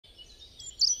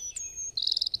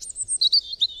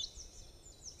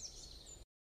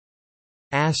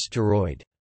Asteroid.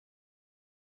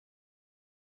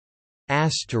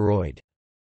 Asteroid.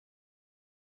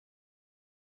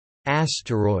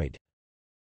 Asteroid.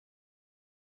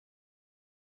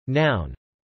 Noun.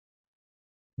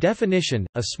 Definition: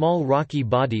 a small rocky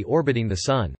body orbiting the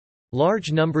Sun.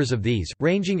 Large numbers of these,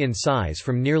 ranging in size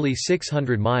from nearly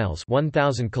 600 miles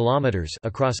 (1,000 kilometers)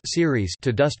 across Ceres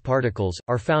to dust particles,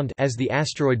 are found as the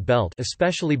asteroid belt,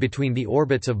 especially between the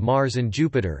orbits of Mars and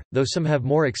Jupiter, though some have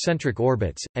more eccentric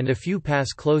orbits, and a few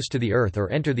pass close to the Earth or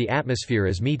enter the atmosphere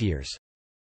as meteors.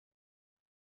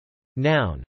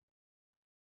 Noun.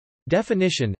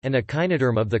 Definition: an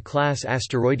echinoderm of the class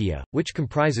Asteroidea, which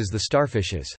comprises the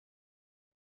starfishes.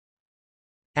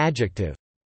 Adjective.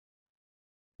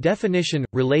 Definition: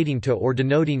 relating to or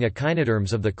denoting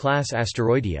echinoderms of the class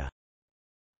Asteroidea.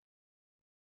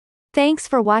 Thanks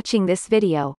for watching this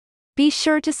video. Be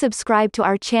sure to subscribe to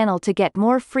our channel to get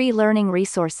more free learning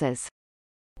resources.